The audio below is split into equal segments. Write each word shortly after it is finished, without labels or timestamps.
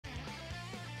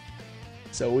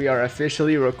So we are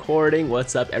officially recording.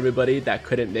 What's up, everybody that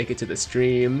couldn't make it to the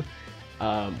stream?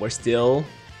 We're still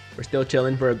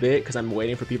chilling for a bit because I'm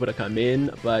waiting for people to come in.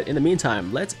 But in the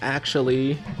meantime, let's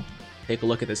actually take a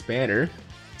look at this banner,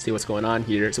 see what's going on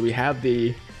here. So we have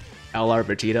the LR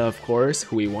Vegeta, of course,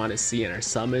 who we want to see in our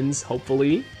summons,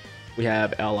 hopefully. We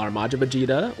have LR Majin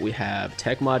Vegeta, we have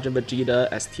Tech Majin Vegeta,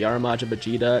 STR Majin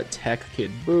Vegeta, Tech Kid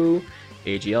Buu,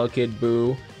 AGL Kid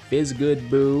Buu, Fizz Good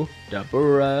Buu,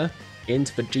 Dabura,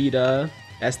 Int Vegeta,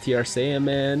 STR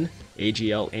Saiyaman,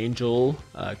 AGL Angel,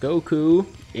 Goku,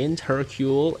 Int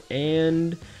Hercule,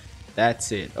 and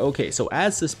that's it. Okay, so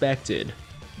as suspected,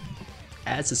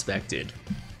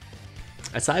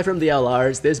 aside from the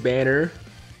LRs, this banner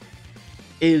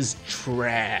is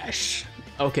trash.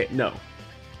 Okay, no.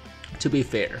 To be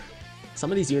fair,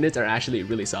 some of these units are actually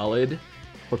really solid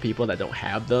for people that don't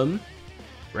have them,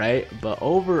 right? But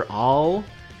overall,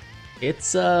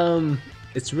 it's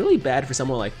really bad for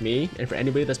someone like me and for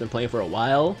anybody that's been playing for a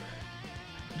while.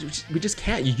 We just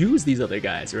can't use these other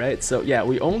guys, right? So yeah,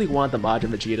 we only want the Majin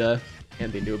Vegeta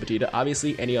and the new Vegeta.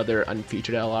 Obviously, any other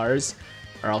unfeatured LRs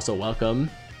are also welcome.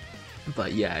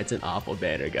 But yeah, it's an awful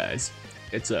banner, guys.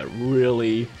 It's a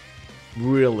really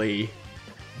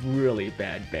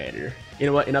bad banner. You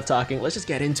know what, enough talking, let's just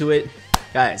get into it.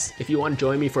 Guys, if you want to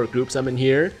join me for a group summon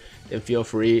here, then feel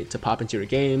free to pop into your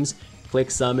games,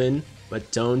 click summon, but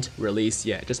don't release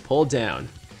yet. Just pull down.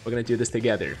 We're gonna do this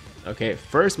together. Okay,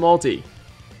 first multi.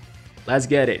 Let's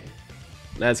get it.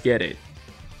 Let's get it.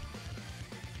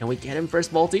 Can we get him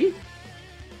first multi?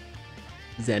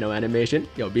 Zeno animation.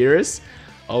 Yo, Beerus.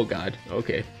 Oh god,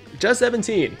 okay. Just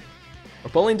 17.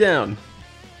 We're pulling down.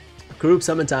 Group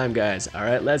summon time, guys.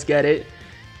 Alright, let's get it.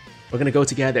 We're gonna go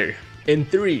together. In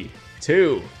 3,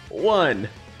 2, 1.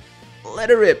 Let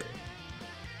it rip.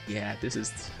 Yeah,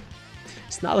 it's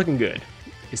not looking good.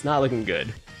 It's not looking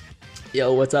good.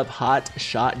 Yo, what's up, Hot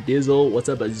Shot Dizzle? What's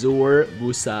up, Azur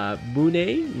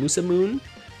Musamoon?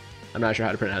 I'm not sure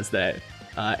how to pronounce that.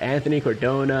 Anthony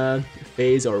Cordona,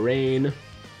 FaZe or Rain.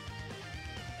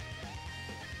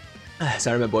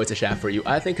 Sorry, my boy, it's a shaft for you.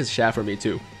 I think it's a shaft for me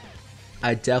too.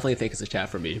 I definitely think it's a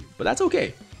shaft for me, but that's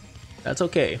okay. That's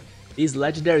okay. These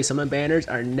legendary summon banners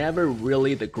are never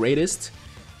really the greatest,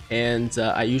 and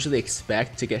I usually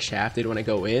expect to get shafted when I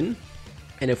go in.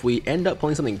 And if we end up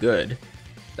pulling something good,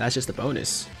 that's just a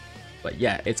bonus. But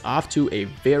yeah, it's off to a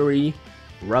very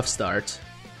rough start,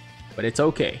 but it's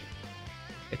okay.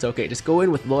 It's okay. Just go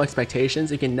in with low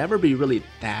expectations. You can never be really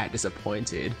that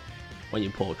disappointed when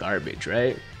you pull garbage,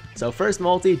 right? So first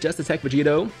multi, just a Tech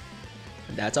Vegito.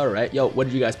 That's alright. Yo, what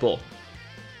did you guys pull?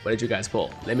 What did you guys pull?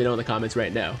 Let me know in the comments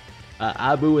right now.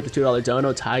 Abu with the $2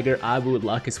 dono. Tiger, Abu,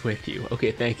 luck is with you.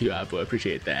 Okay, thank you, Abu. I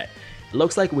appreciate that. It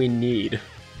looks like we need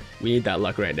that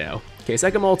luck right now. Okay,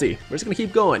 second multi. We're just gonna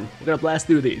keep going. We're gonna blast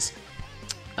through these.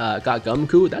 Got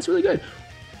Gumku. That's really good.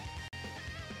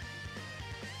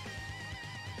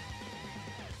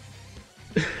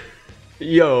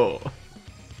 Yo.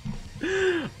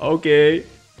 Okay.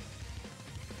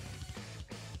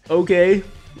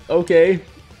 Okay.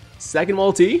 Second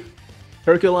multi.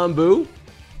 Hercule on Buu.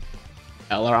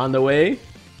 LR on the way.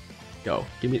 Go.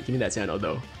 Give me that Zeno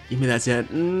though. Give me that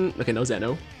Zeno. Okay, no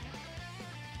Zeno.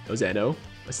 No Zeno.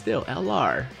 But still,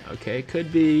 LR. Okay, it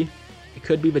could be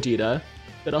Vegeta.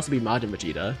 Could also be Majin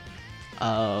Vegeta.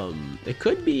 It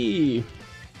could be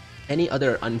any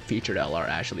other unfeatured LR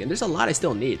actually. And there's a lot I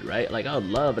still need, right? Like I would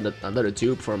love another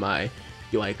dupe for my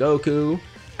UI Goku.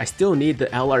 I still need the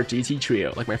LR GT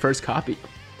trio, like my first copy.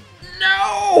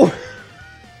 No!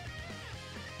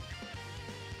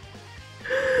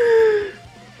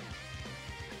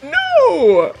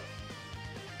 No!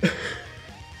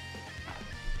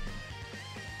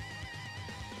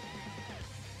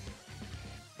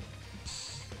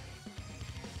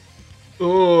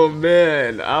 Oh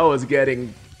man, I was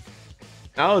getting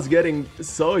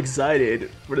so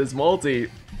excited for this multi,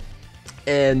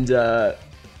 and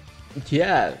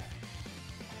yeah,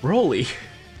 Broly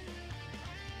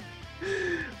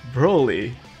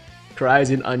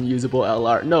cries an unusable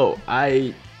LR. No,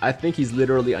 I think he's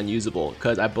literally unusable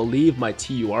because I believe my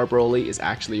TUR Broly is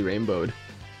actually rainbowed.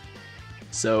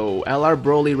 So LR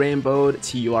Broly rainbowed,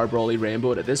 TUR Broly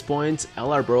rainbowed. At this point,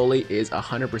 LR Broly is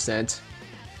 100%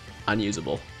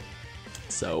 unusable.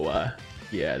 So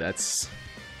yeah, that's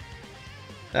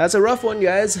a rough one,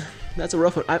 guys. That's a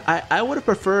rough one. I would have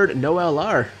preferred no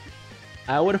LR.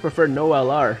 I would have preferred no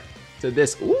LR to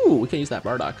this. Ooh, we can use that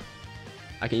Bardock.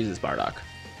 I can use this Bardock.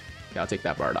 Okay, I'll take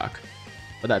that Bardock.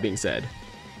 With that being said,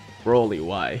 Broly,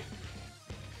 why?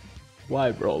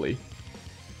 Why, Broly?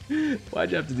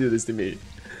 Why'd you have to do this to me?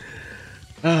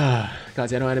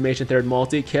 Gaziano animation, third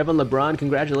multi. Kevin LeBron,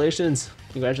 congratulations.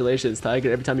 Congratulations,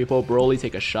 Tiger. Every time you pull Broly,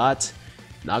 take a shot.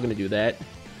 Not gonna do that,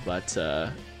 but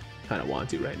kind of want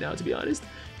to right now, to be honest.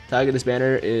 Tiger, this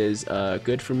banner is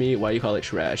good for me. Why you call it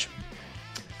trash?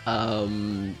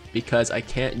 Because I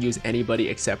can't use anybody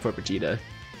except for Vegeta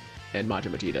and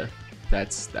Majin Vegeta.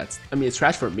 That's I mean, it's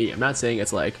trash for me. I'm not saying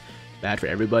it's like bad for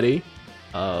everybody.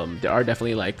 There are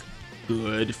definitely like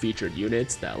good featured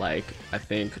units that like I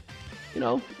think, you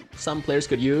know, some players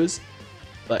could use.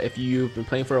 But if you've been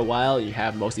playing for a while, you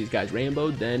have most of these guys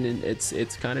rainbowed, then it's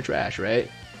kind of trash, right?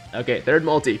 Okay, third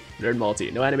multi.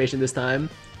 No animation this time,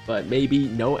 but maybe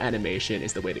no animation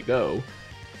is the way to go,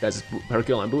 because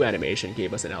Hercule and Boo animation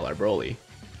gave us an LR Broly.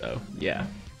 So yeah.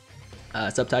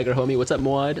 Sup Tiger homie, what's up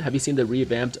Moad? Have you seen the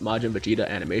revamped Majin Vegeta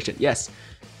animation? Yes,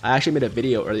 I actually made a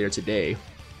video earlier today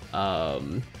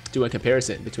doing a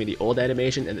comparison between the old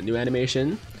animation and the new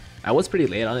animation. I was pretty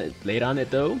late on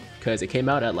it though, because it came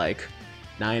out at like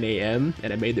 9 AM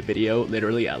and I made the video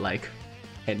literally at like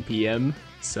 10 PM.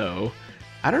 So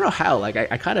I don't know how, like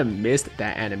I kind of missed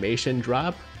that animation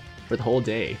drop for the whole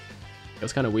day. It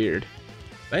was kind of weird.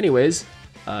 But anyways,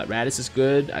 Raditz is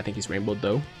good. I think he's rainbowed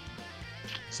though.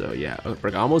 So yeah,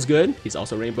 Bergamo's good. He's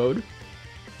also rainbowed.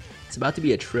 It's about to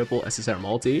be a triple SSR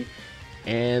multi,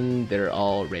 and they're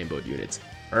all rainbowed units.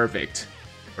 Perfect.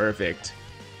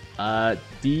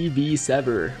 DV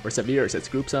Sever or Severe says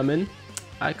group summon.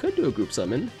 I could do a group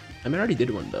summon. I mean, I already did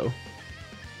one though,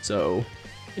 so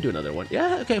I can do another one.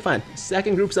 Yeah, okay, fine.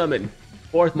 Second group summon,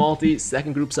 fourth multi,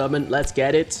 second group summon. Let's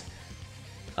get it.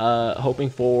 Hoping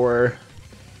for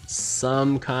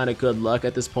some kind of good luck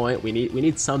at this point. We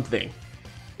need something.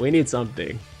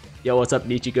 Yo, what's up,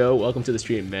 Nichigo? Welcome to the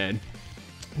stream, man.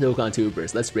 Dokkan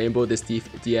tubers. Let's rainbow this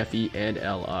DFE and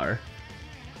LR.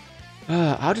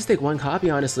 I'll just take one copy,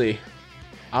 honestly.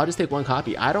 I'll just take one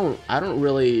copy. I don't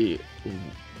really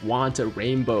want to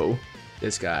rainbow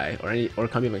this guy or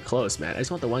come even close, man. I just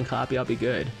want the one copy. I'll be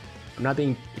good. I'm not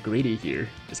being greedy here.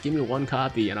 Just give me one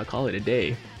copy and I'll call it a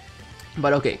day.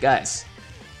 But okay, guys.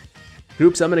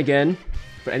 Group summon again.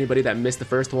 For anybody that missed the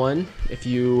first one, if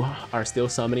you are still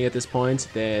summoning at this point,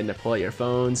 then pull out your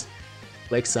phones,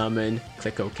 click summon,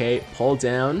 click OK, pull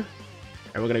down,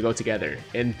 and we're gonna go together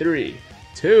in 3,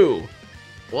 2,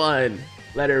 1.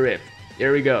 Let her rip.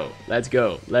 Here we go. Let's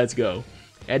go.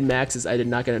 Ed Max says I did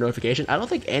not get a notification. I don't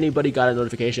think anybody got a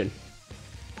notification.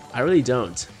 I really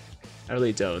don't,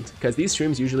 because these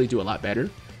streams usually do a lot better,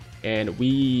 and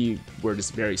we were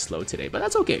just very slow today. But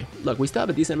that's okay. Look, we still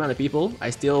have a decent amount of people. I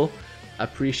still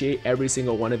appreciate every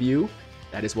single one of you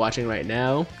that is watching right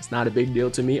now. It's not a big deal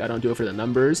to me. I don't do it for the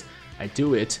numbers. I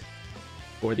do it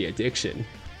for the addiction.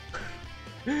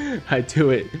 I do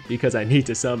it because I need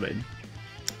to summon.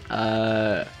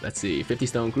 Let's see. 50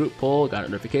 stone group pull. Got a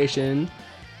notification.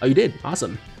 Oh, you did.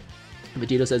 Awesome.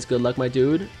 Vegeta says good luck, my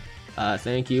dude.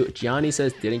 Thank you. Gianni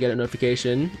says didn't get a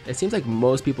notification. It seems like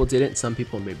most people didn't. Some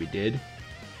people maybe did.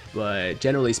 But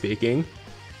generally speaking,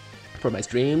 for my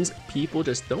streams, people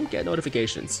just don't get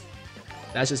notifications.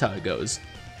 That's just how it goes.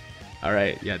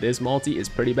 Alright, yeah, this multi is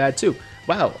pretty bad too.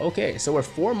 Wow, okay, so we're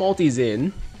 4 multis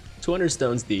in, 200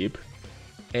 stones deep,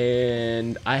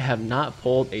 and I have not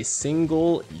pulled a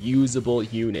single usable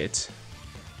unit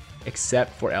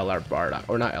except for LR Bardock,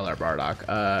 or not LR Bardock,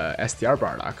 STR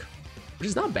Bardock, which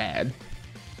is not bad,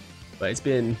 but it's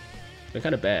been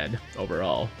kind of bad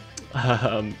overall.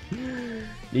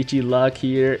 Nichi luck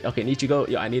here. Okay, Nichigo,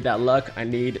 yo, I need that luck. I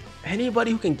need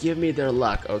anybody who can give me their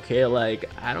luck, okay? Like,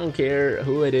 I don't care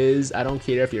who it is. I don't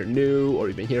care if you're new or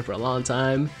you've been here for a long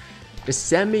time. Just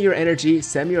send me your energy.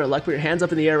 Send me your luck. Put your hands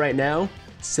up in the air right now.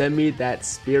 Send me that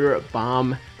spirit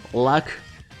bomb luck,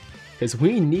 because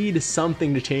we need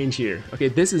something to change here. Okay,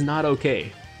 this is not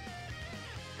okay.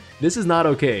 This is not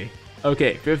okay.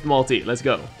 Okay, 5th multi. Let's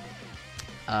go.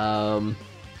 I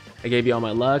gave you all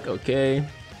my luck. Okay.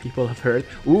 People have heard.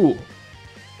 Ooh.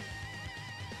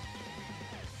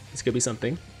 This could be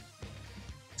something.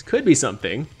 This could be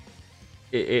something.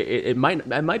 It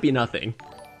might be nothing.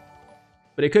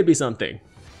 But it could be something.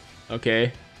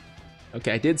 Okay.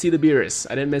 Okay, I did see the Beerus.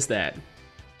 I didn't miss that.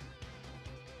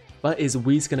 But is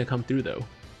Whis gonna come through though?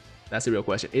 That's the real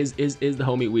question. Is the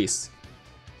homie Whis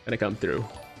gonna come through?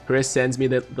 Chris sends me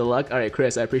the luck. Alright,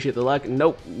 Chris, I appreciate the luck.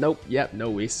 Nope. Yep,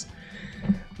 no Whis.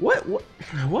 What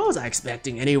was I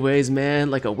expecting anyways,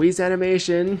 man? Like a Whis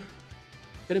animation?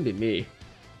 Couldn't be me.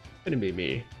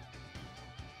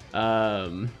 Are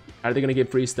they gonna give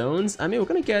free stones? I mean, we're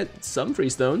gonna get some free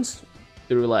stones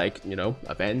through, like, you know,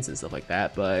 events and stuff like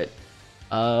that, but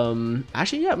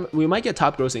actually, yeah, we might get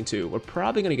top grossing too. We're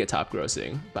probably gonna get top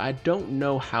grossing, but I don't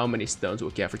know how many stones we'll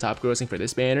get for top grossing for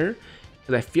this banner.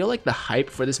 because I feel like the hype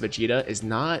for this Vegeta is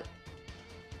not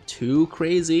too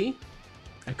crazy.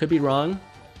 I could be wrong.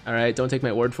 All right, don't take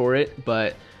my word for it,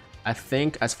 but I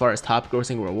think as far as top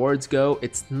grossing rewards go,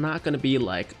 it's not gonna be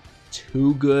like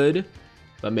too good,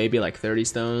 but maybe like 30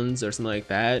 stones or something like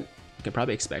that. You can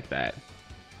probably expect that.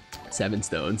 7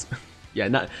 stones.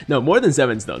 Yeah, no, more than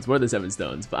 7 stones, more than 7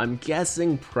 stones, but I'm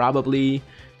guessing probably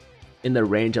in the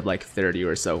range of like 30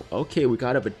 or so. Okay, we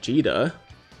got a Vegeta.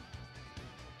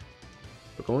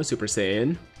 We're going Super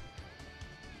Saiyan.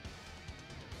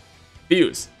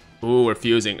 Fuse. Ooh, we're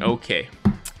fusing. Okay.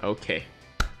 Okay.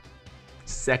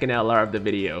 Second LR of the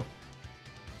video.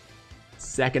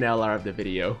 Second LR of the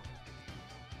video.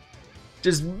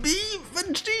 Just be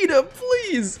Vegeta,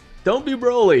 please! Don't be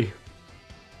Broly.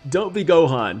 Don't be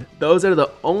Gohan. Those are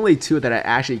the only 2 that I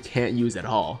actually can't use at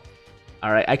all.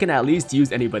 Alright, I can at least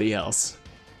use anybody else.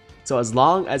 So as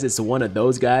long as it's one of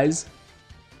those guys,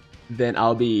 then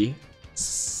I'll be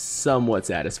somewhat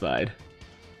satisfied.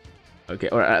 Okay,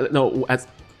 or no,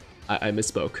 I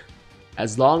misspoke.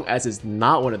 As long as it's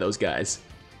not one of those guys.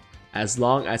 As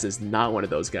long as it's not one of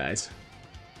those guys.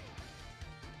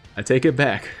 I take it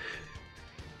back.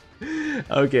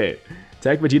 Okay,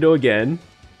 Tech Vegito again.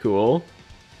 Cool.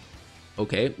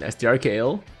 Okay, STR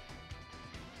Kale.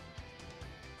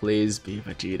 Please be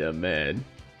Vegeta, man.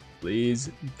 Please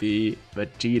be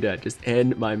Vegeta. Just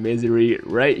end my misery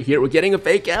right here. We're getting a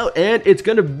fake out, and it's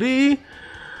gonna be...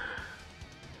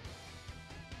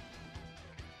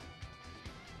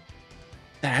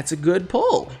 That's a good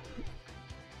pull.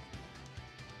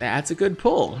 That's a good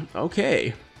pull.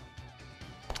 Okay.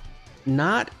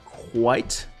 Not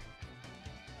quite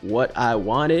what I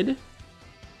wanted,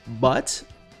 but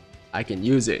I can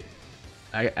use it.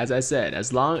 As I said,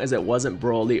 as long as it wasn't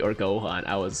Broly or Gohan,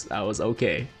 I was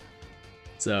okay.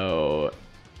 So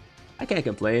I can't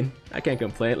complain. I can't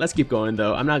complain. Let's keep going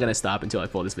though. I'm not gonna stop until I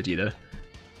pull this Vegeta.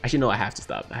 Actually, no, I have to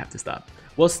stop. I have to stop.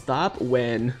 We'll stop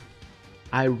when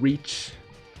I reach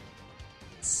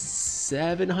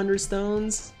 700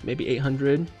 stones, maybe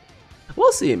 800.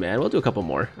 We'll see, man. We'll do a couple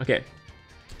more. Okay.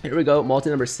 Here we go, multi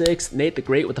number 6, Nate the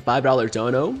Great with the $5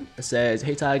 dono. It says,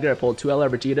 hey Tiger, I pulled 2 LR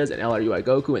Vegetas and LR UI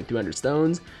Goku and 300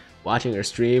 stones. Watching your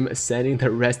stream, sending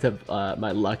the rest of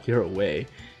my luck your way.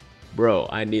 Bro,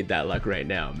 I need that luck right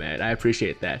now, man. I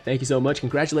appreciate that. Thank you so much.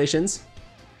 Congratulations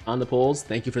on the pulls.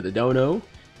 Thank you for the dono.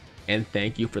 And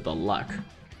thank you for the luck.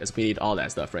 Because we need all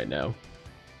that stuff right now.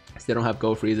 Still don't have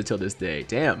Go Frieza till this day.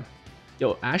 Damn.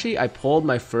 Yo, actually, I pulled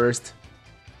my first...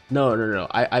 No.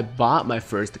 I bought my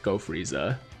first Go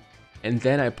Frieza. And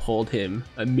then I pulled him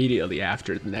immediately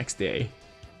after the next day.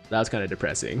 That was kind of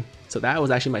depressing. So that was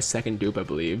actually my second dupe, I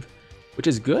believe, which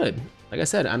is good. Like I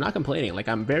said, I'm not complaining. Like,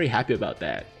 I'm very happy about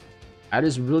that. I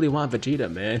just really want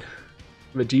Vegeta, man.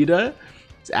 Vegeta,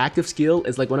 his active skill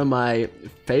is like one of my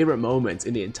favorite moments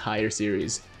in the entire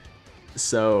series.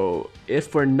 So if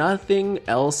for nothing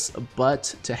else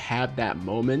but to have that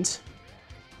moment,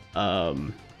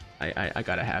 I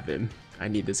gotta have him. I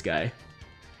need this guy.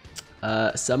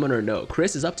 Summon or no?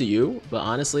 Chris, is up to you, but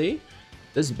honestly,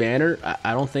 this banner,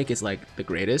 I don't think it's like the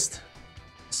greatest.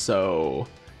 So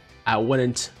I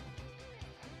wouldn't...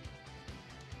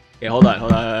 Okay, hold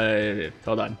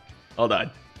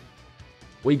on.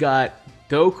 We got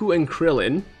Goku and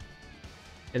Krillin,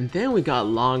 and then we got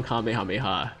Long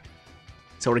Kamehameha.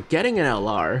 So we're getting an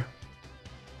LR,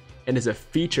 and it's a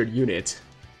featured unit.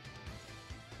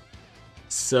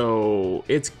 So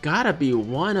it's gotta be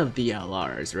one of the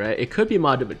LRs, right? It could be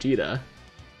Majin Vegeta,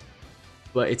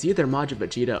 but it's either Majin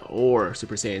Vegeta or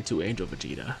Super Saiyan 2 Angel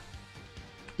Vegeta.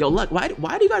 Yo, look, why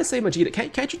do you gotta say Vegeta?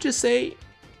 Can't you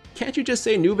just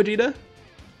say new Vegeta?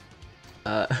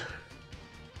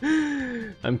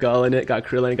 I'm calling it. Got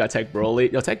Krillin, got Tech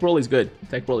Broly. Yo, Tech Broly's good.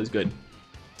 Tech Broly's good.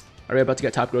 Are we about to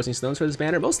get top grossing stones for this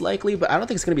banner? Most likely, but I don't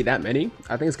think it's gonna be that many.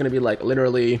 I think it's gonna be like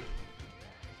literally,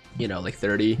 you know, like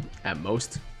 30 at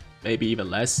most, maybe even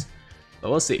less.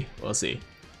 But we'll see. We'll see.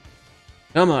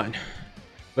 Come on,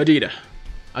 Vegeta.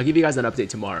 I'll give you guys an update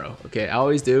tomorrow, okay? I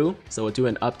always do, so we'll do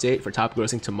an update for top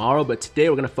grossing tomorrow, but today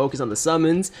we're gonna focus on the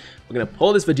summons. We're gonna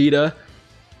pull this Vegeta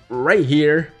right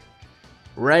here,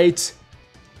 right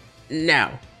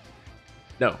now.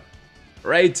 No,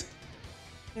 right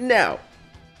now.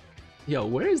 Yo,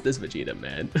 where is this Vegeta,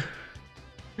 man?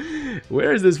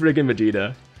 Where is this freaking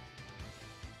Vegeta?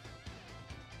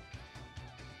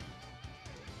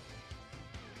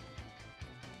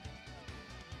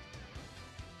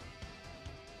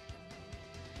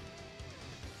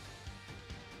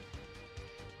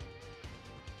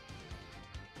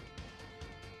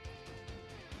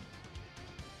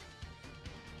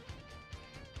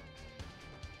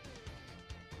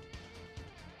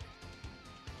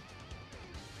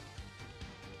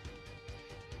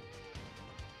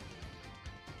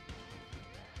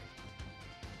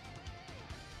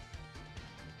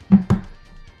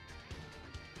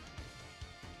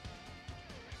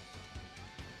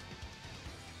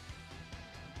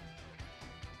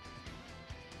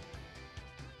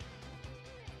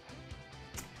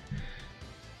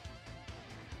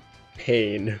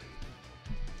 Pain.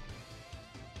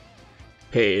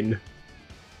 Pain.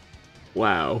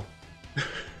 Wow.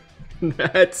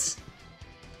 That's...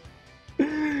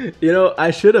 You know,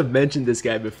 I should have mentioned this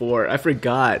guy before. I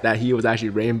forgot that he was actually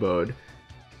rainbowed.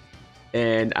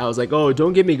 And I was like, oh,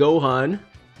 don't give me Gohan.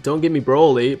 Don't give me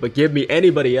Broly, but give me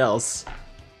anybody else.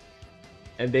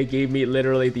 And they gave me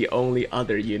literally the only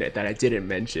other unit that I didn't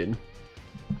mention.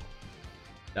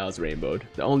 That was rainbowed.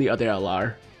 The only other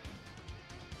LR.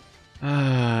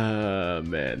 Ah,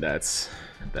 man, that's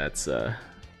a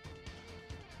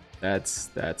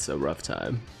rough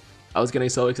time. I was getting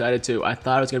so excited too. I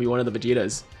thought it was gonna be one of the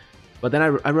Vegetas, but then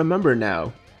I remember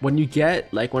now, when you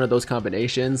get like one of those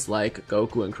combinations like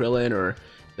Goku and Krillin or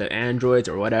the androids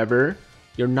or whatever,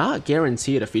 you're not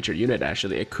guaranteed a featured unit.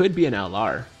 Actually, it could be an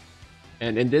LR,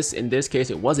 and in this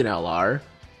case, it was an LR.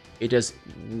 It just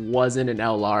wasn't an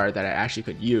LR that I actually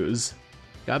could use.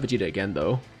 Got Vegeta again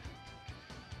though.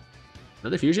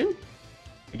 Another fusion?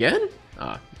 Again?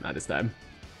 Ah, not this time.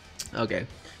 Okay.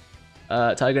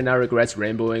 Tiger now regrets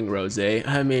rainbowing Rose.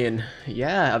 I mean,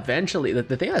 yeah, eventually.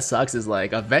 The thing that sucks is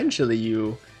like eventually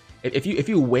you, if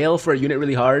you wail for a unit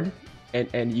really hard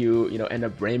and you know end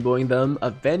up rainbowing them,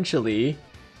 eventually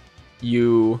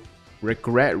you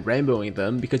regret rainbowing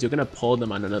them because you're gonna pull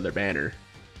them on another banner.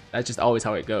 That's just always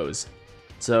how it goes.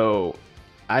 So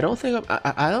I don't think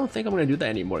I'm gonna do that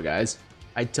anymore, guys.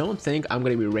 I don't think I'm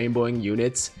gonna be rainbowing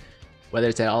units, whether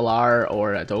it's an LR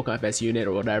or a Dokkan FS unit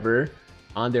or whatever,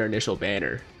 on their initial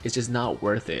banner. It's just not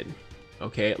worth it.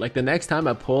 Okay, like the next time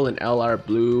I pull an LR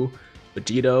Blue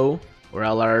Vegeta or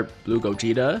LR Blue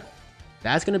Gogeta,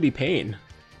 that's gonna be pain,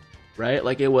 right?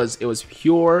 Like it was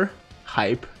pure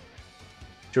hype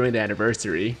during the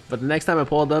anniversary, but the next time I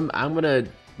pull them, I'm gonna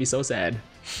be so sad.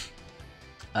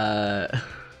 Got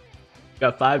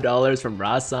 $5 from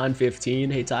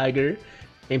Rasan15. Hey Tiger,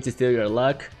 came to steal your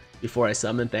luck before I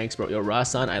summon. Thanks bro. Yo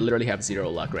Rasan, I literally have 0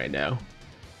 luck right now.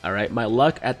 Alright, my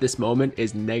luck at this moment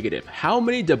is negative. How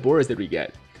many Daburas did we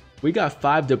get? We got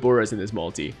 5 Daburas in this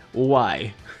multi.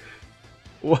 Why?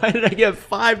 Why did I get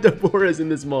 5 Daburas in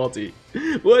this multi?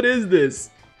 What is this?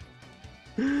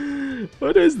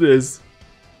 What is this?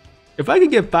 If I can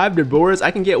get 5 Daburas,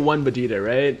 I can get 1 Vegeta,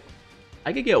 right?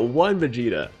 I could get 1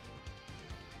 Vegeta.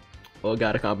 Oh,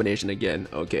 got a combination again.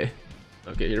 Okay.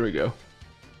 Okay, here we go.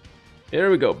 Here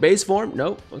we go. Base form?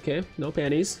 Nope. Okay, no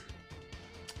panties.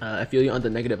 I feel you on the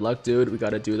negative luck, dude. We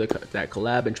gotta do that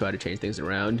collab and try to change things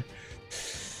around.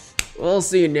 We'll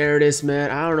see, Narratus,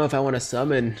 man. I don't know if I want to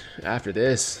summon after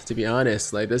this, to be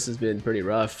honest. Like, this has been pretty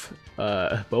rough.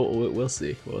 But we'll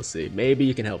see. We'll see. Maybe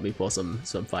you can help me pull some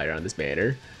fire on this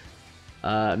banner.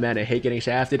 Man, I hate getting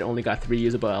shafted. Only got 3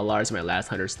 usable LRs in my last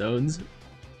 100 stones.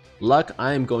 Luck,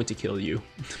 I am going to kill you.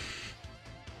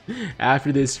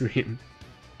 After this stream,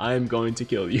 I am going to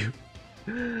kill you.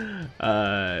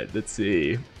 Let's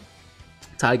see.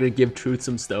 Tiger, give Truth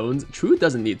some stones. Truth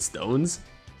doesn't need stones.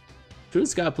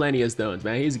 Truth's got plenty of stones,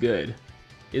 man. He's good.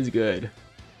 He's good.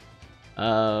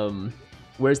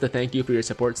 Where's the thank you for your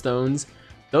support stones?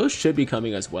 Those should be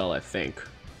coming as well, I think.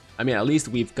 I mean, at least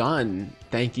we've gotten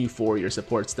thank you for your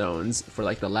support stones for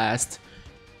like the last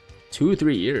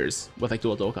 2-3 years with like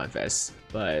Dual Dokkan Fest.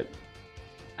 But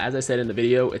as I said in the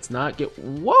video, it's not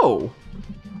whoa!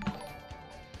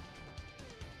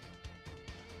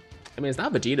 I mean, it's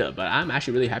not Vegeta, but I'm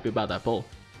actually really happy about that pull.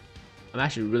 I'm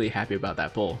actually really happy about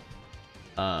that pull.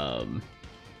 The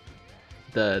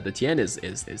Tien is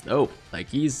dope. Like,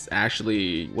 he's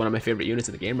actually one of my favorite units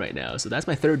in the game right now. So that's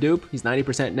my 3rd dupe. He's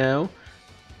 90% now.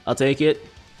 I'll take it.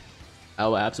 I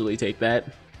will absolutely take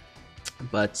that.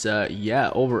 But yeah,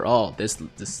 overall, this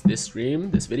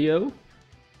stream, this video.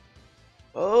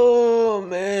 Oh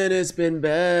man, it's been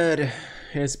bad.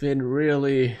 It's been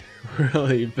really,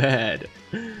 really bad.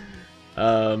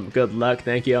 Good luck.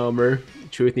 Thank you, Elmer.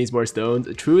 Truth needs more stones.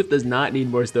 Truth does not need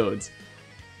more stones.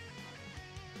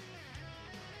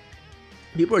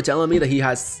 People are telling me that he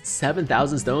has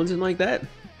 7,000 stones and like that.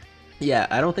 Yeah,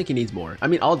 I don't think he needs more. I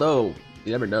mean, although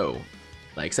you never know,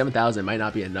 like 7,000 might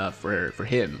not be enough for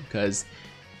him, because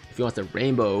if he wants to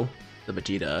rainbow the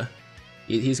Vegeta,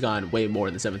 he's gone way more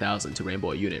than 7,000 to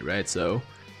rainbow a unit, right? So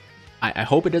I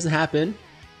hope it doesn't happen,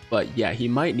 but yeah, he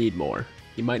might need more.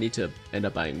 He might need to end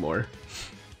up buying more.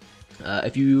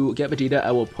 If you get Vegeta,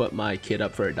 I will put my kid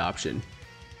up for adoption.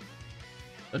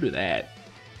 Don't do that.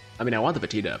 I mean, I want the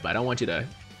Vegeta, but I don't want you to,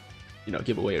 you know,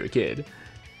 give away your kid.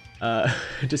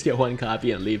 Just get 1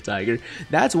 copy and leave, Tiger.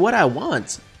 That's what I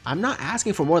want. I'm not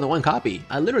asking for more than 1 copy.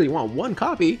 I literally want 1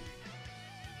 copy,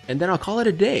 and then I'll call it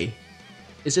a day.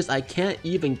 It's just I can't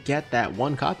even get that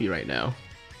 1 copy right now.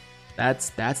 That's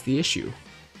the issue.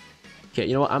 Okay,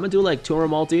 you know what? I'm gonna do like 2 more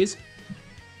multis.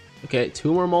 Okay,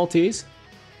 2 more multis.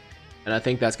 And I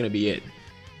think that's gonna be it.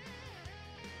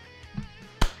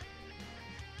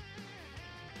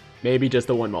 Maybe just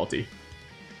the 1 multi.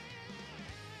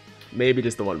 Maybe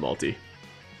just the 1 multi.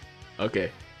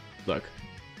 Okay, look.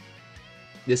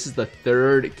 This is the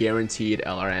 3rd guaranteed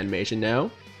LR animation now.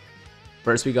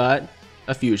 First we got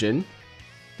a fusion.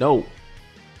 No.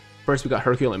 First we got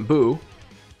Hercule and Boo.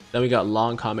 Then we got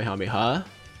Long Kamehameha.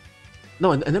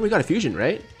 No, and then we got a fusion,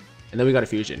 right? And then we got a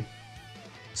fusion.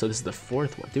 So this is the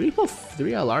 4th one. Did we pull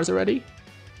 3 LRs already?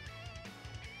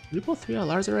 Did we pull 3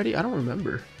 LRs already? I don't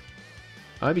remember.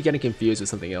 I might be getting confused with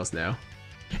something else now.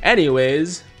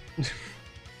 Anyways,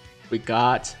 we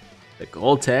got the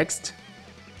gold text.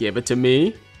 Give it to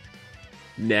me.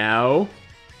 Now.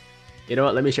 You know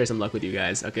what? Let me share some luck with you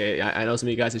guys. Okay, I know some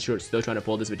of you guys are still trying to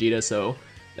pull this Vegeta, so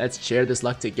let's share this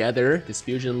luck together. This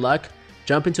fusion luck.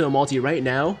 Jump into a multi right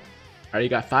now. Alright, you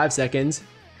got 5 seconds.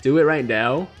 Do it right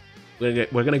now. We're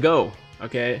gonna go.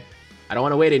 Okay? I don't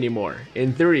want to wait anymore.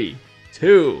 In 3,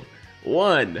 2,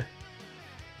 1.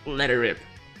 Let it rip.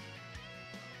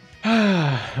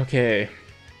 Okay.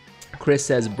 Chris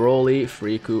says Broly,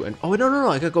 Friku, and oh no,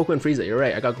 I got Goku and Frieza. You're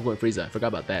right, I got Goku and Frieza. I forgot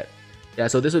about that. Yeah,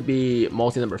 so this would be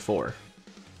multi number 4.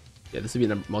 Yeah, this would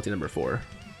be multi number 4.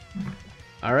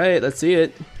 All right, let's see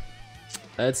it.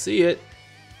 Let's see it.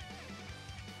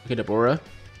 Okay, Deborah.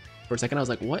 For a second, I was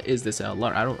like, "What is this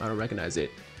LR? I don't recognize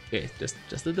it." Okay, just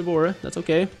the Deborah. That's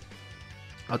okay.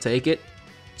 I'll take it.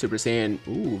 Super Saiyan.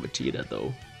 Ooh, Vegeta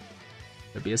though.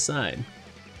 Could be a sign.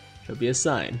 Could be a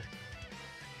sign.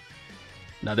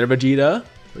 Another Vegeta.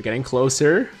 We're getting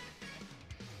closer.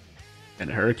 And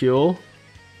Hercule.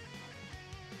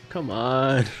 Come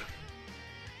on.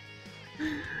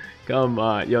 Come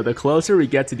on. Yo, the closer we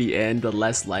get to the end, the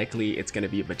less likely it's going to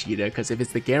be a Vegeta. Because if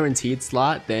it's the guaranteed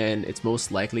slot, then it's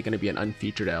most likely going to be an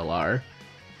unfeatured LR.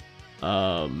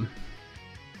 Although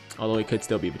it could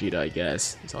still be Vegeta, I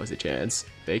guess. There's always a chance.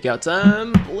 Fake out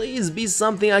time. Please be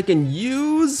something I can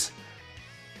use.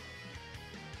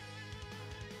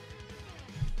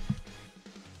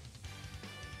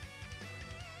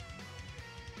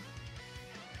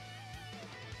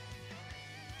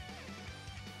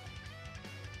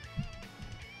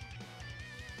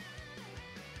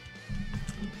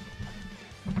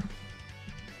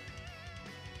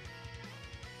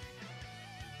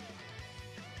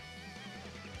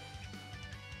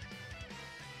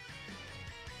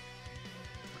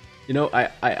 You know,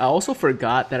 I also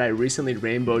forgot that I recently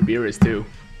rainbowed Beerus too.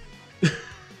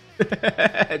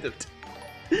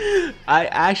 I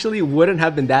actually wouldn't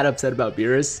have been that upset about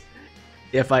Beerus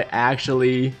if I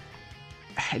actually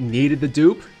needed the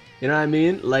dupe. You know what I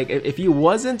mean? Like, if he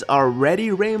wasn't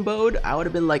already rainbowed, I would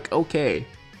have been like, okay.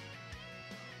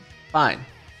 Fine.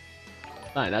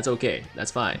 Fine, that's okay.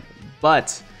 That's fine.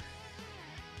 But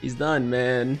he's done,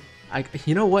 man.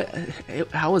 You know what?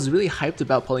 I was really hyped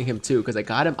about pulling him too because I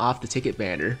got him off the ticket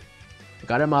banner. I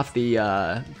got him off the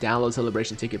download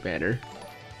celebration ticket banner.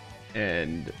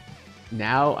 And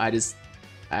now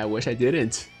I wish I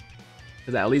didn't.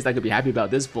 Because at least I could be happy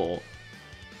about this pull.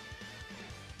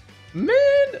 Man,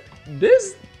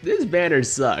 this banner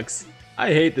sucks.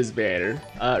 I hate this banner.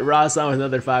 Ross on with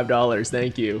another $5.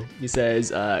 Thank you. He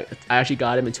says, I actually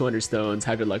got him in 200 stones.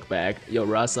 Have your luck back. Yo,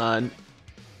 Ross on.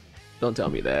 Don't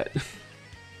tell me that.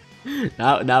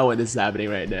 now when this is happening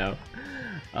right now.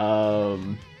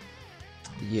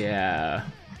 Yeah.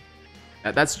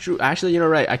 That's true. Actually, you're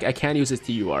right. I can use his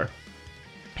TUR.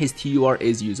 His TUR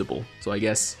is usable. So I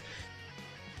guess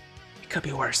it could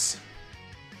be worse.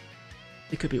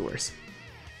 It could be worse.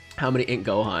 How many Int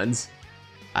Gohans?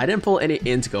 I didn't pull any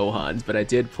Int Gohans, but I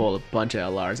did pull a bunch of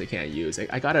LRs I can't use.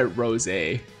 I got a Rose.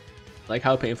 Like,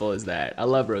 how painful is that? I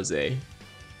love Rose.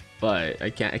 But I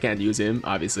can't use him,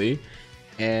 obviously.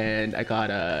 And I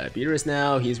got a Beerus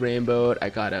now, he's rainbowed.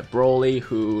 I got a Broly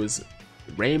who's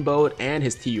rainbowed and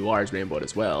his TUR is rainbowed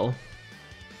as well.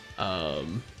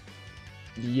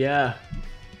 Yeah.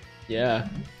 I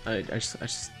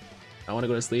want to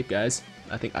go to sleep, guys.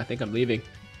 I think I'm leaving.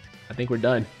 I think we're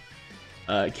done.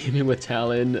 Gaming with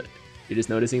Talon. You're just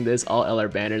noticing this. All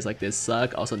LR banners like this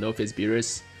suck. Also no Fizz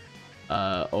Beerus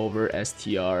over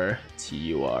STR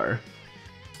TUR.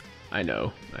 I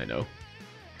know.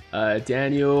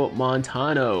 Daniel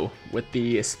Montano with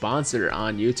the sponsor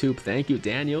on YouTube. Thank you,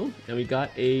 Daniel. And we got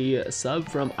a sub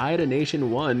from Ida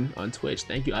Nation 1 on Twitch.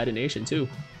 Thank you, Ida Nation 2.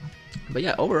 But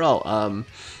yeah, overall,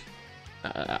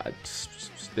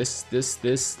 this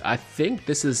I think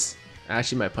this is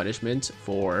actually my punishment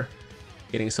for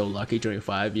getting so lucky during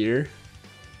 5-year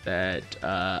that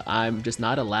I'm just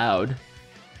not allowed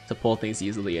to pull things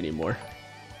easily anymore.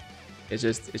 It's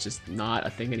just not a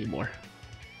thing anymore.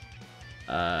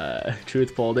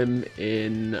 Truth pulled him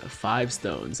in 5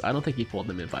 stones. I don't think he pulled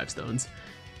him in 5 stones,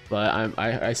 but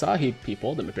I saw he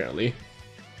pulled him apparently.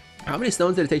 How many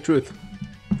stones did it take Truth?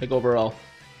 Like overall?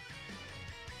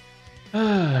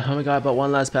 Oh my god, but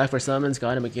one last pack for summons.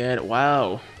 Got him again.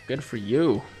 Wow, good for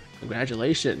you.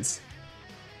 Congratulations.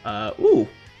 Ooh.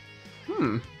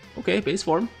 Okay, base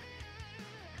form.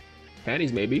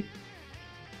 Panties maybe.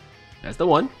 That's the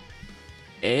one.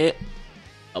 And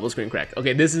double screen crack.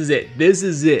 Okay, this is it. This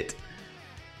is it.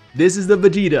 This is the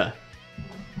Vegeta.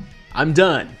 I'm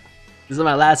done. This is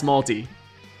my last multi.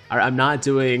 I'm not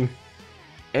doing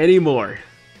any more.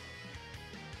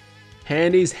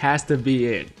 Panties has to be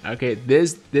it. Okay,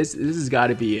 this has got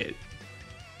to be it.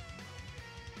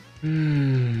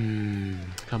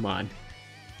 Come on.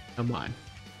 Come on.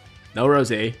 No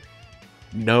Rose.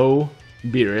 No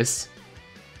Beerus.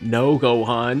 No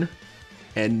Gohan.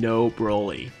 And no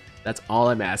Broly. That's all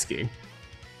I'm asking.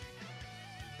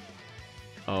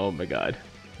 Oh my god.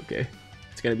 Okay.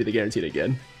 It's gonna be the guaranteed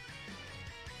again.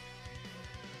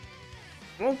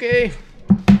 Okay.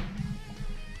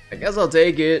 I guess I'll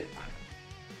take it.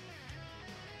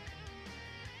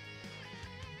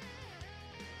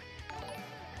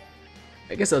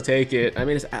 I guess I'll take it. I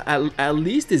mean, it's, at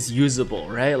least it's usable,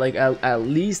 right? Like, at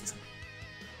least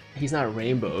he's not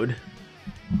rainbowed.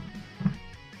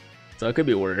 So it could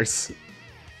be worse.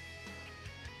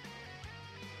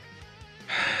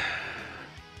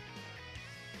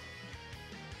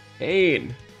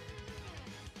 Pain.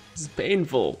 This is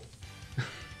painful.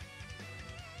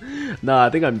 No, I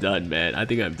think I'm done, man. I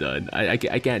think I'm done. I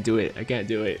can't do it. I can't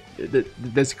do it.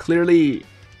 There's clearly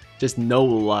just no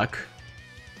luck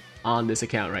on this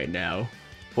account right now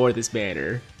for this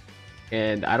banner,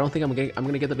 and I don't think I'm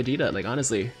gonna get the Vegeta. Like,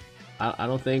 honestly, I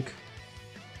don't think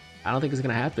it's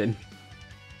gonna happen.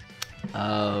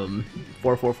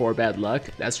 444 bad luck.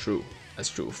 That's true. That's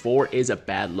true. 4 is a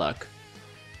bad luck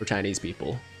for Chinese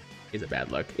people. Is a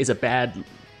bad luck. It's an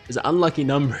unlucky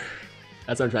number.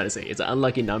 That's what I'm trying to say. It's an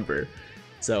unlucky number.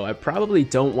 So I probably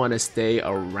don't want to stay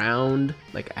around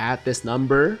like at this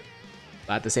number,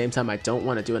 but at the same time I don't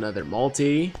want to do another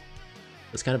multi.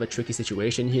 It's kind of a tricky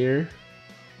situation here.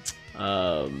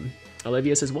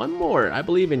 Olivia says, one more. I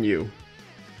believe in you.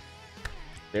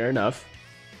 Fair enough.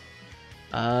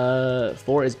 4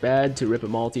 is bad to rip a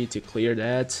multi to clear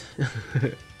that.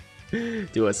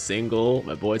 Do a single.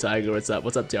 My boy Tiger, what's up?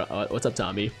 What's up,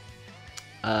 Tommy?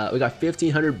 We got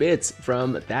 1500 bits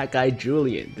from that guy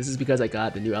Julian. This is because I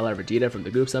got the new LR Vegeta from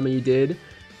the group summon you did.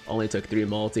 Only took 3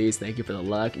 multis. Thank you for the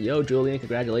luck. Yo, Julian,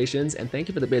 congratulations. And thank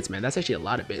you for the bits, man. That's actually a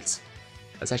lot of bits.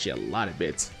 That's actually a lot of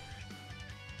bits.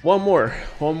 One more.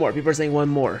 One more. People are saying one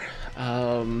more.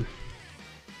 Yeah,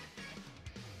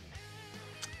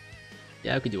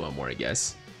 we could do one more, I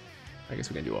guess. I guess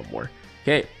we can do one more.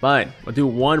 Okay, fine. We'll do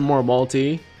one more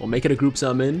multi. We'll make it a group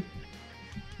summon.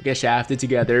 We'll get shafted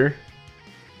together.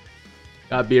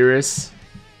 Got Beerus.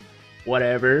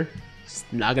 Whatever. It's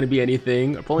not gonna be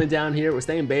anything. We're pulling down here. We're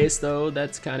staying base though.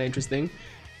 That's kind of interesting.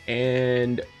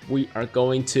 And we are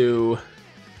going to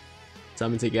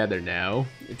summon together now.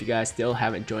 If you guys still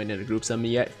haven't joined in a group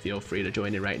summon yet, feel free to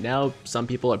join in right now. Some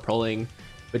people are pulling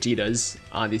Vegetas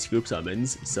on these group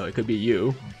summons, so it could be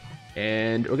you.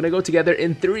 And we're gonna go together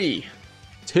in 3,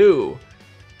 2,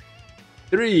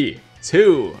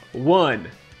 1.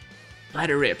 Let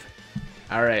it rip.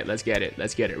 All right, let's get it.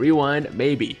 Let's get it. Rewind,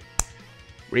 maybe.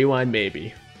 Rewind,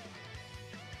 maybe.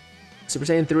 Super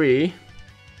Saiyan 3,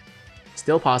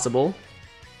 still possible.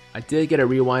 I did get a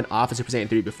rewind off of Super Saiyan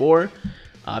 3 before.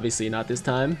 Obviously not this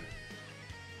time.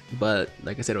 But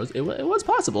like I said, it was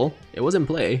possible. It was in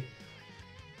play.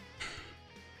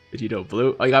 Vegito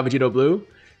Blue. Oh, you got Vegito Blue?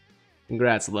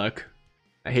 Congrats, Luck.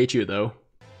 I hate you, though.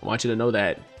 I want you to know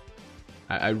that.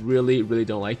 I really, really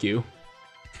don't like you.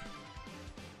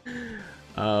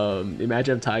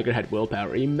 Imagine if Tiger had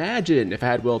willpower. Imagine if I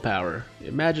had willpower.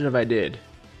 Imagine if I did.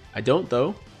 I don't,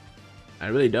 though. I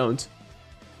really don't.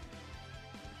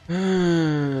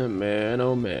 Man,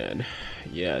 oh man.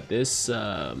 Yeah, this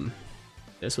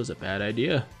was a bad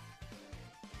idea.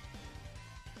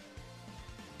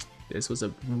 This was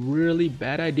a really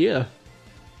bad idea.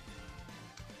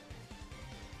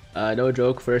 No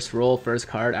joke, first roll, first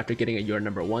card after getting a your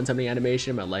number 1 summoning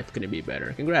animation, my life couldn't be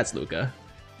better. Congrats, Luca.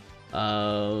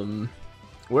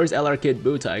 Where's LR Kid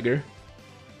Boo, Tiger?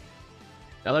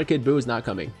 LR Kid Boo is not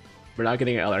coming. We're not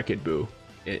getting an LR Kid Boo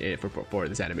for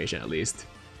this animation, at least.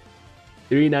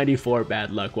 394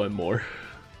 bad luck, one more.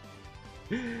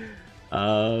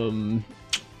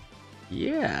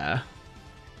 Yeah.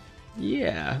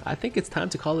 Yeah, I think it's time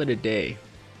to call it a day.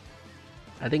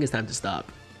 I think it's time to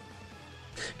stop.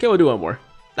 Okay, we'll do one more.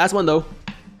 Last one though.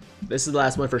 This is the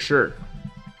last one for sure.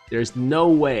 There's no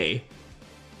way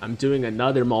I'm doing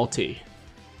another multi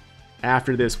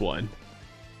after this one.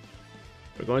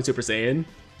 We're going Super Saiyan.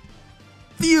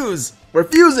 Fuse! We're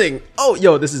fusing! Oh,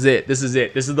 yo, this is it. This is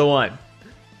it. This is the one.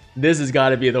 This has got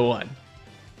to be the one.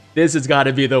 This has got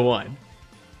to be the one.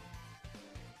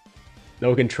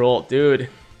 No control. Dude,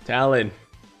 Talon.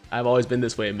 I've always been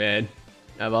this way, man.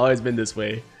 I've always been this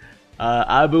way.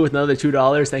 Abu with another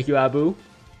 $2. Thank you, Abu.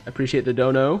 I appreciate the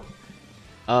dono.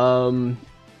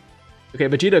 Okay,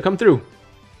 Vegeta, come through.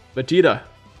 Vegeta.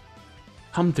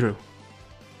 Come through.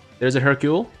 There's a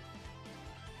Hercule.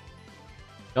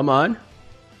 Come on.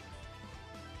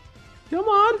 Come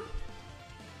on.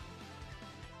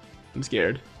 I'm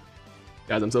scared.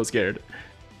 Guys, I'm so scared.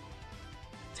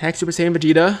 Attack Super Saiyan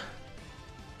Vegeta.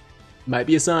 Might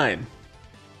be a sign.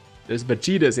 There's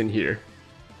Vegetas in here.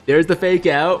 There's the fake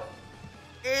out.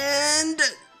 And...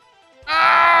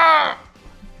 ah!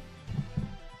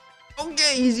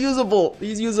 Okay, he's usable.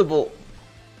 He's usable.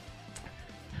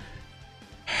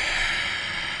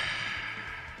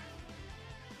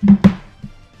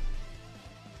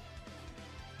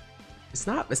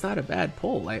 It's not a bad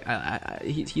pull. Like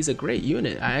he's a great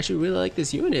unit. I actually really like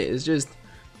this unit. It's just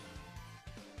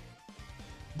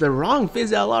the wrong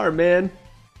Fizz LR, man.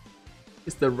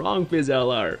 It's the wrong Fizz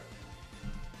LR.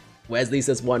 Wesley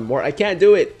says one more. I can't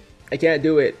do it. I can't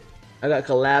do it. I got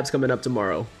collabs coming up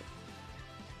tomorrow.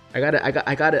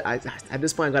 At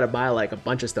this point I gotta buy like a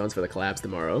bunch of stones for the collabs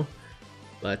tomorrow.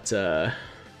 But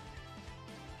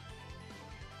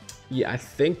yeah, I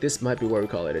think this might be where we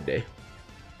call it a day.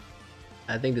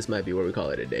 I think this might be where we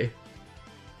call it a day.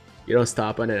 You don't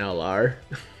stop on an LR.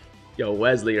 Yo,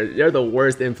 Wesley, you're the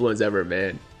worst influence ever,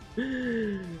 man.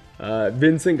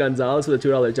 Vincent Gonzalez with a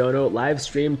 $2 dono. Live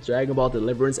stream Dragon Ball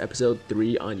Deliverance episode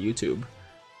 3 on YouTube.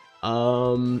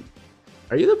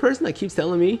 Are you the person that keeps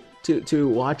telling me to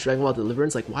watch Dragon Ball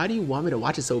Deliverance? Like, why do you want me to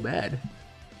watch it so bad?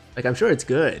 Like, I'm sure it's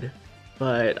good,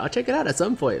 but I'll check it out at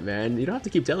some point, man. You don't have to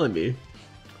keep telling me.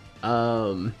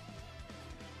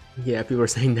 Yeah, people are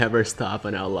saying never stop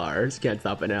on LRs. Can't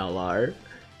stop an LR.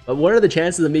 But what are the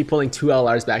chances of me pulling 2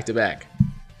 LRs back to back?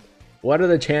 What are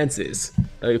the chances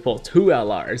that we pull 2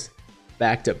 LRs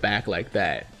back to back like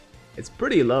that? It's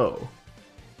pretty low.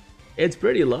 It's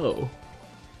pretty low.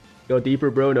 Go deeper,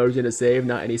 bro. No reason to save.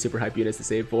 Not any super hype units to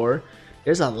save for.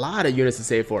 There's a lot of units to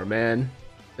save for, man.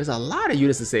 There's a lot of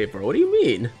units to save for. What do you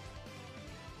mean?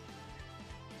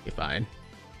 Okay, fine.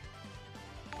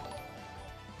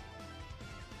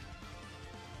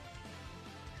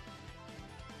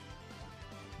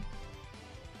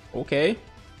 Okay,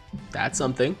 that's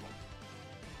something.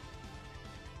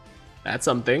 That's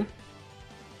something.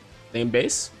 Same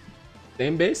base.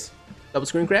 Same base. Double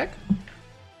screen crack.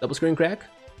 Double screen crack.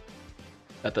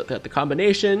 Got the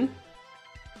combination.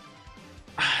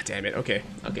 Ah, damn it. Okay,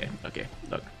 okay, okay.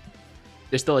 Look,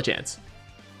 there's still a chance.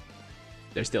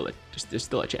 There's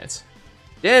still a chance.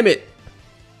 Damn it.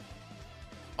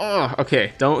 Oh,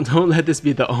 okay. Don't let this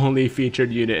be the only featured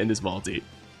unit in this multi.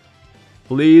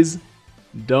 Please.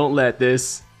 Don't let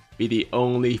this be the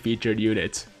only featured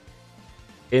unit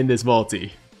in this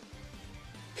multi.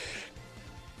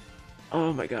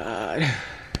 Oh my god.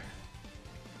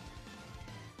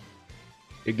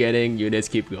 You're getting units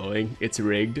keep going. It's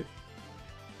rigged.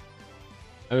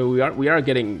 I mean, we are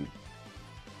getting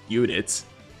units.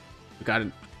 We got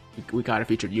a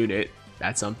featured unit.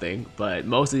 That's something. But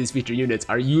most of these featured units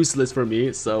are useless for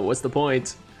me. So what's the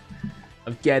point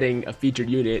of getting a featured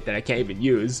unit that I can't even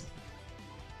use?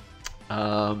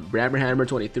 Rammer Hammer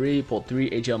 23, pulled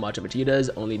 3 HL Macho Vegetas,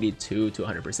 only need 2 to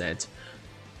 100%.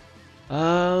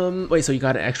 Wait, so you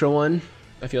got an extra one?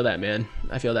 I feel that, man.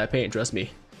 I feel that pain, trust me.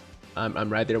 I'm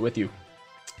right there with you.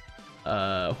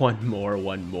 One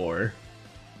more.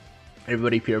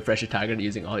 Everybody pure fresh Tiger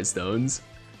using all his stones.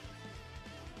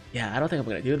 Yeah, I don't think I'm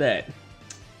gonna do that.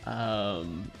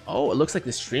 Oh, it looks like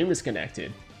the stream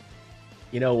disconnected.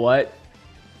 You know what?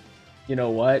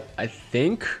 I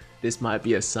think this might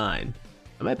be a sign.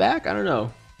 Am I back? I don't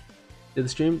know. Did the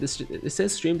stream? It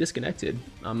says stream disconnected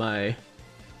on my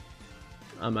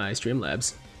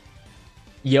Streamlabs.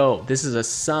 Yo, this is a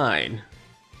sign.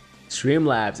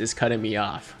 Streamlabs is cutting me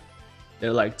off.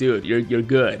 They're like, dude, you're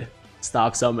good.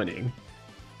 Stop summoning.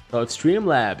 So if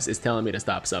Streamlabs is telling me to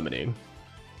stop summoning,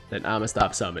 then I'ma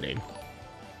stop summoning.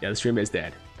 Yeah, the stream is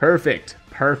dead. Perfect.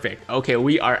 Okay,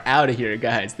 we are out of here,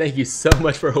 guys. Thank you so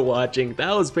much for watching.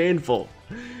 That was painful.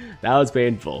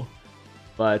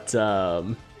 But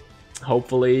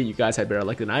hopefully you guys had better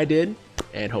luck than I did,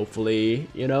 and hopefully,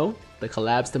 you know, the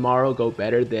collabs tomorrow go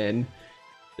better than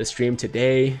the stream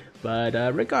today. But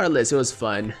regardless, it was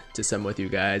fun to sim with you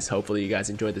guys. Hopefully you guys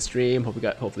enjoyed the stream.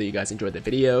 Hopefully you guys enjoyed the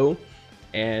video.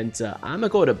 And I'm gonna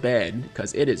go to bed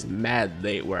because it is mad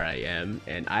late where I am,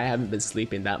 and I haven't been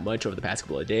sleeping that much over the past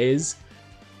couple of days.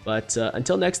 But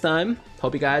until next time,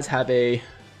 hope you guys have a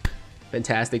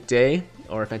fantastic day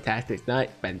or a fantastic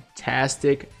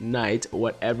night,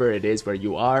 whatever it is where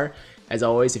you are. As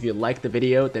always, if you like the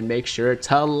video, then make sure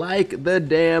to like the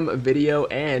damn video,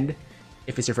 and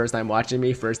if it's your first time watching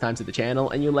me, first time to the channel,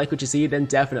 and you like what you see, then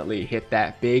definitely hit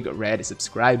that big red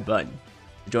subscribe button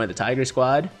to join the Tiger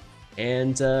Squad.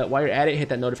 And while you're at it, hit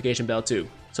that notification bell too,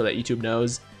 so that YouTube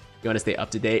knows you want to stay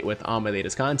up to date with all my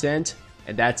latest content.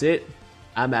 And that's it.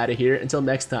 I'm out of here. Until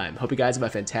next time, hope you guys have a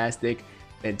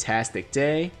fantastic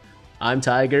day. I'm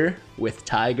Tiger with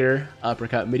Tiger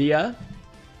Uppercut Media,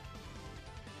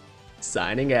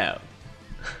 signing out.